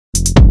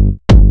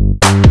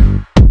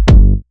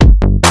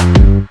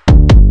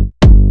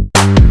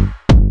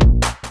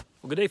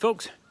G'day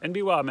folks,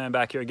 NBWildman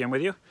back here again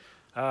with you.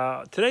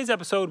 Today's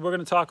episode we're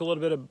going to talk a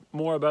little bit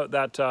more about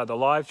that the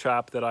live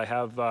trap that I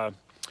have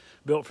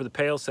built for the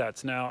pail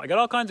sets. Now I got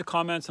all kinds of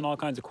comments and all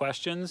kinds of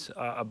questions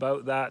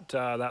about that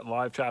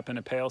live trap in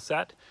a pail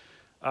set.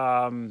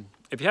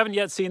 If you haven't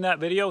yet seen that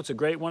video, it's a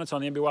great one. It's on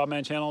the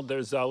NBWildman channel.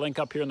 There's a link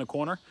up here in the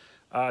corner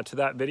to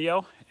that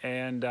video,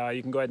 and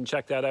you can go ahead and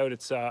check that out.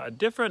 It's a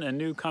different and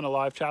new kind of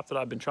live trap that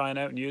I've been trying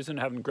out and using,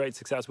 having great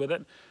success with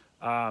it.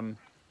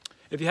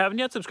 If you haven't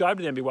yet subscribed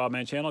to the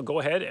NBWildman channel,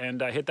 go ahead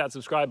and hit that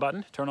subscribe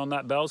button. Turn on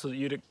that bell so that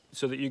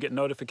you get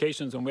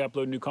notifications when we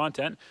upload new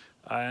content.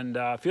 And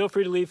feel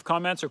free to leave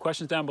comments or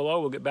questions down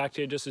below. We'll get back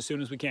to you just as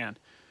soon as we can.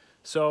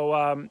 So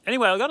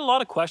anyway, I got a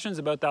lot of questions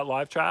about that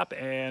live trap,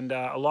 and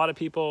a lot of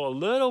people a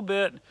little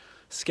bit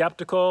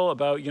skeptical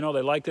about, you know,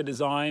 they like the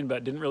design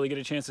but didn't really get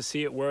a chance to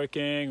see it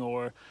working,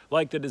 or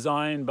like the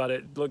design but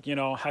it look, you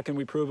know, how can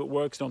we prove it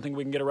works? Don't think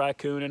we can get a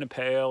raccoon in a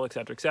pail,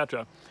 etc.,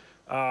 etc.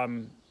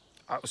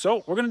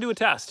 So we're going to do a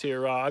test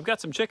here. I've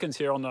got some chickens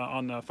here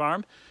on the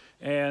farm,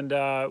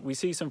 and we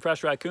see some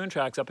fresh raccoon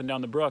tracks up and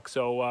down the brook.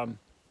 So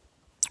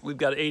we've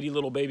got 80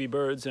 little baby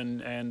birds,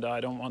 and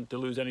I don't want to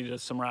lose any to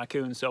some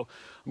raccoons. So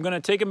I'm going to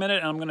take a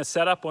minute and I'm going to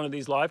set up one of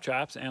these live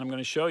traps, and I'm going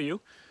to show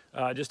you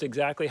just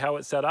exactly how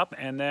it's set up.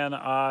 And then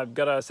I've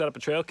got to set up a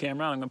trail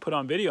camera, and I'm going to put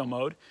on video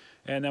mode,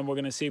 and then we're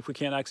going to see if we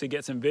can't actually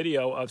get some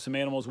video of some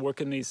animals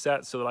working these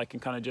sets, so that I can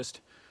kind of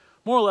just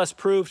more or less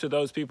prove to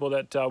those people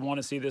that want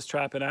to see this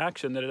trap in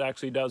action that it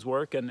actually does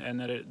work, and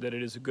that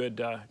it is a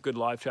good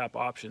live trap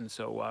option.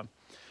 So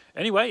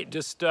anyway,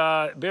 just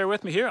bear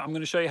with me here. I'm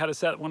going to show you how to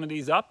set one of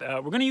these up.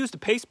 We're going to use the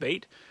paste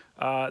bait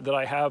that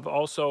I have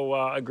also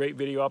a great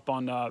video up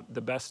on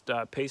the best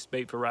paste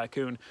bait for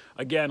raccoon.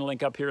 Again,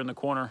 link up here in the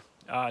corner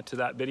to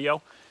that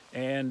video,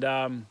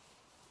 and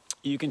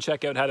you can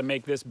check out how to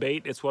make this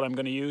bait. It's what I'm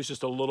going to use,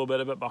 just a little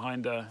bit of it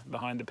behind the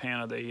pan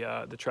of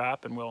the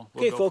trap, and we'll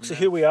okay, folks. So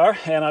here we are,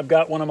 and I've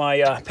got one of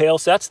my pail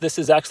sets. This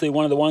is actually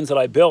one of the ones that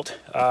I built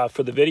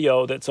for the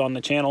video that's on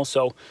the channel.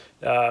 So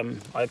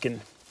I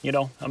can, you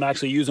know, I'm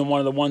actually using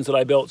one of the ones that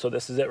I built. So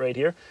this is it right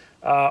here.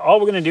 All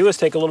we're going to do is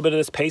take a little bit of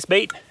this paste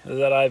bait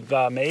that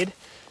I've made,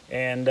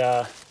 and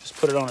just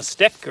put it on a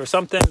stick or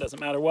something. Doesn't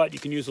matter what. You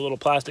can use a little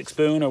plastic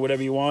spoon or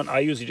whatever you want. I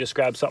usually just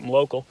grab something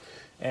local,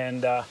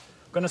 and I'm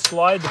going to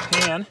slide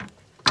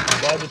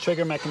the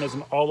trigger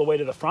mechanism all the way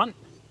to the front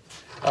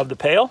of the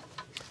pail.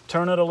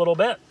 Turn it a little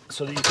bit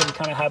so that you can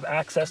kind of have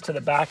access to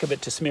the back of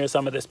it to smear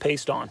some of this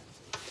paste on.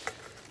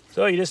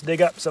 So you just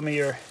dig up some of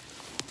your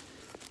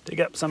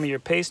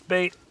paste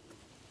bait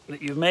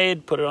that you've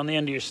made, put it on the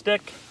end of your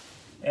stick,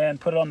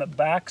 and put it on the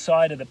back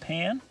side of the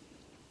pan.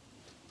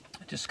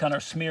 Just kind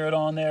of smear it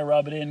on there,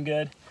 rub it in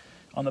good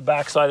on the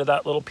back side of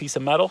that little piece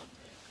of metal.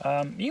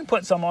 You can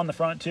put some on the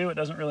front too, it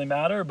doesn't really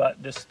matter,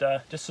 but just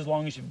as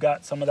long as you've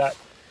got some of that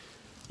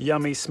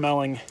yummy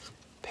smelling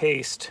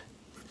paste,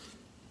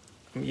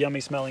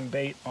 yummy smelling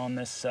bait on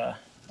this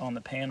on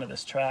the pan of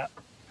this trap.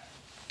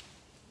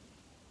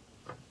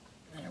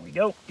 There we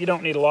go. You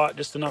don't need a lot,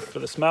 just enough for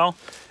the smell.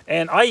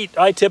 And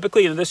I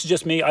typically, and this is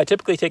just me, I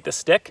typically take the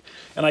stick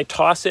and I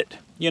toss it,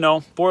 you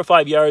know, 4 or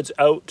 5 yards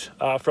out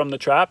from the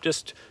trap,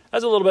 just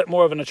as a little bit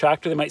more of an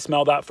attractor. They might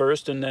smell that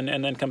first and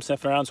then come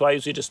sniffing around. So I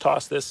usually just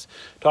toss the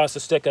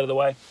stick out of the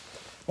way.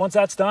 Once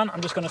that's done,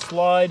 I'm just going to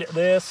slide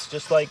this,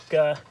 just like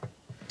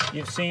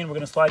you've seen. We're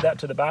going to slide that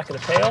to the back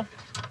of the pail,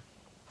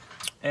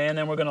 and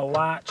then we're going to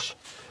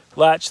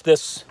latch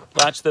this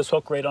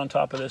hook right on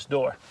top of this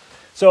door.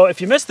 So if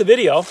you missed the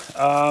video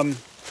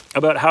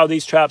about how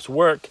these traps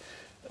work,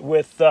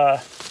 with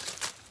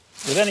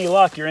any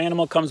luck, your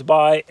animal comes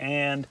by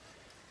and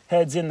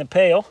heads in the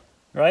pail.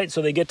 Right,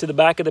 so they get to the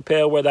back of the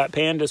pail where that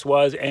pan just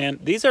was, and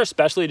these are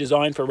specially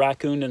designed for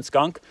raccoon and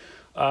skunk.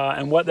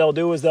 And what they'll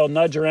do is they'll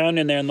nudge around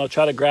in there, and they'll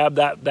try to grab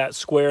that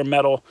square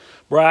metal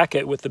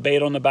bracket with the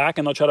bait on the back,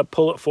 and they'll try to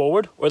pull it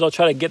forward, or they'll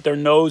try to get their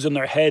nose and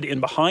their head in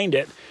behind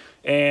it,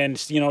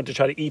 and, you know, to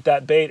try to eat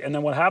that bait. And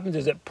then what happens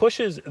is it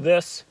pushes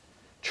this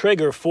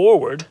trigger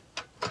forward,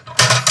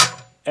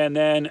 and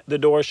then the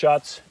door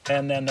shuts,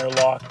 and then they're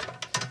locked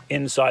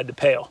inside the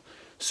pail.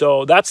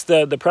 So that's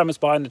the premise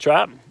behind the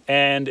trap,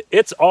 and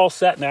it's all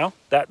set now.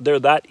 They're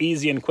that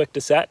easy and quick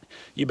to set.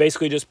 You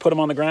basically just put them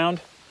on the ground,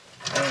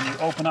 and you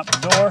open up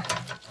the door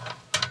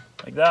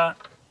like that,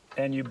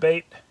 and you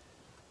bait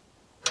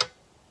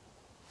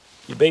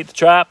the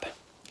trap,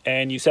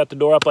 and you set the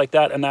door up like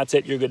that, and that's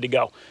it. You're good to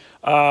go.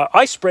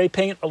 I spray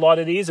paint a lot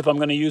of these if I'm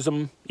going to use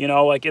them, you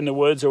know, like in the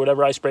woods or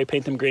whatever. I spray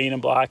paint them green and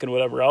black and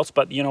whatever else.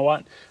 But you know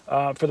what?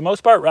 For the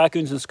most part,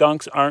 raccoons and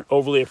skunks aren't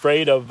overly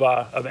afraid of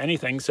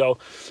anything. So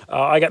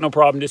I got no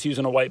problem just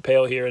using a white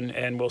pail here,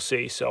 and we'll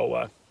see.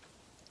 So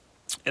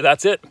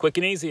that's it. Quick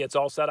and easy. It's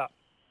all set up.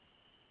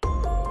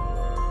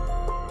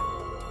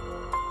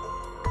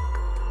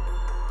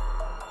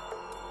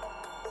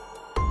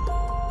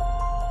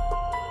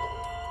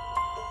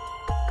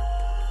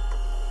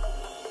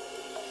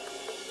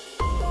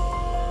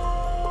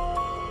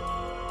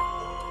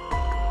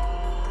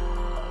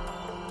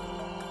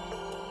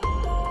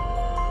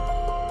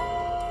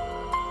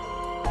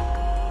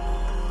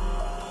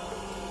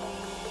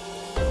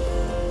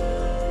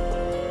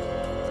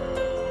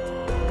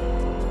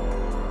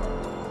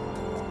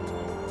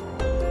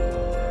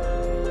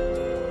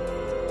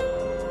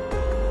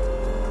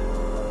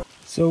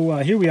 So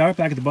here we are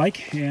back at the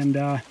bike, and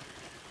I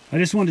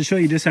just wanted to show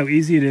you just how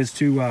easy it is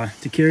to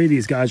carry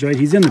these guys, right?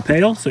 He's in the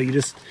pail, so you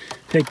just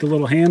take the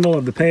little handle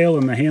of the pail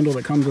and the handle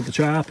that comes with the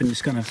trap and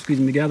just kind of squeeze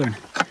them together. And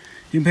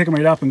you can pick them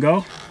right up and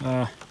go.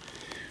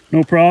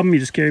 No problem, you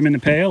just carry him in the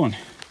pail, and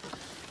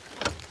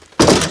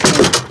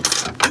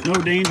no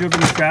danger of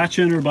him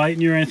scratching or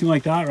biting you or anything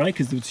like that, right?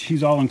 Because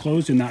he's all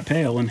enclosed in that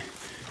pail, and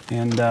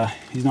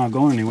he's not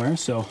going anywhere.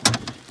 So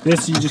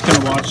this, you just kind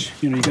of watch,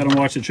 you got to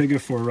watch the trigger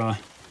for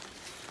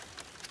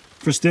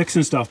sticks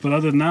and stuff, but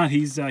other than that,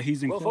 he's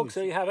enclosed. Well, folks,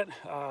 there you have it.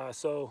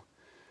 So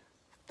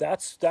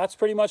that's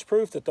pretty much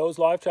proof that those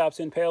live traps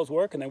in pails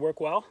work, and they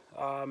work well.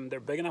 They're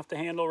big enough to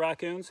handle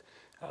raccoons.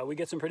 We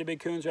get some pretty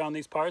big coons around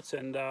these parts,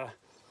 and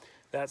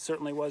that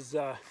certainly was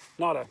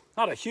not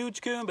a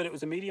huge coon, but it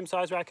was a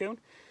medium-sized raccoon,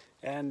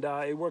 and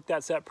it worked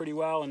that set pretty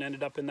well and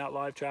ended up in that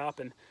live trap.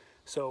 And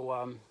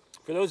so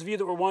for those of you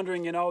that were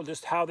wondering,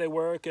 just how they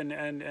work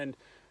and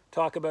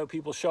talk about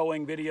people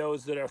showing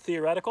videos that are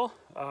theoretical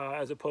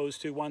as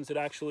opposed to ones that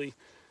actually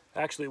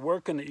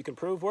work and that you can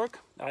prove work.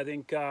 I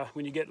think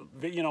when you get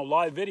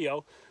live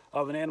video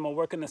of an animal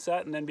working the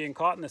set and then being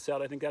caught in the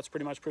set, I think that's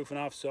pretty much proof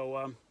enough.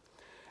 So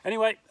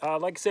anyway,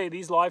 like I say,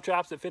 these live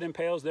traps that fit in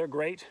pails, they're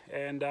great.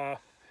 And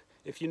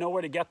if you know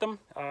where to get them,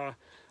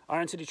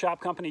 Iron City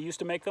Trap Company used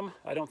to make them.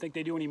 I don't think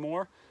they do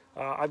anymore.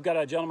 I've got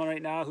a gentleman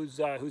right now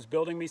who's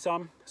building me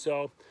some.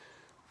 So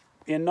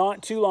in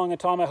not too long a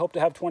time, I hope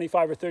to have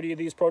 25 or 30 of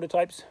these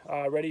prototypes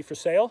ready for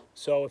sale.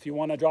 So if you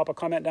want to drop a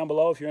comment down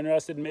below, if you're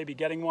interested in maybe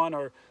getting one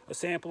or a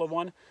sample of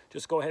one,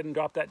 just go ahead and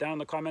drop that down in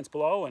the comments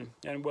below,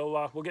 and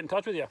we'll get in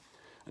touch with you.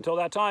 Until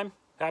that time,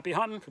 happy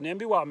hunting from the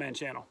NBWildman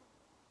channel.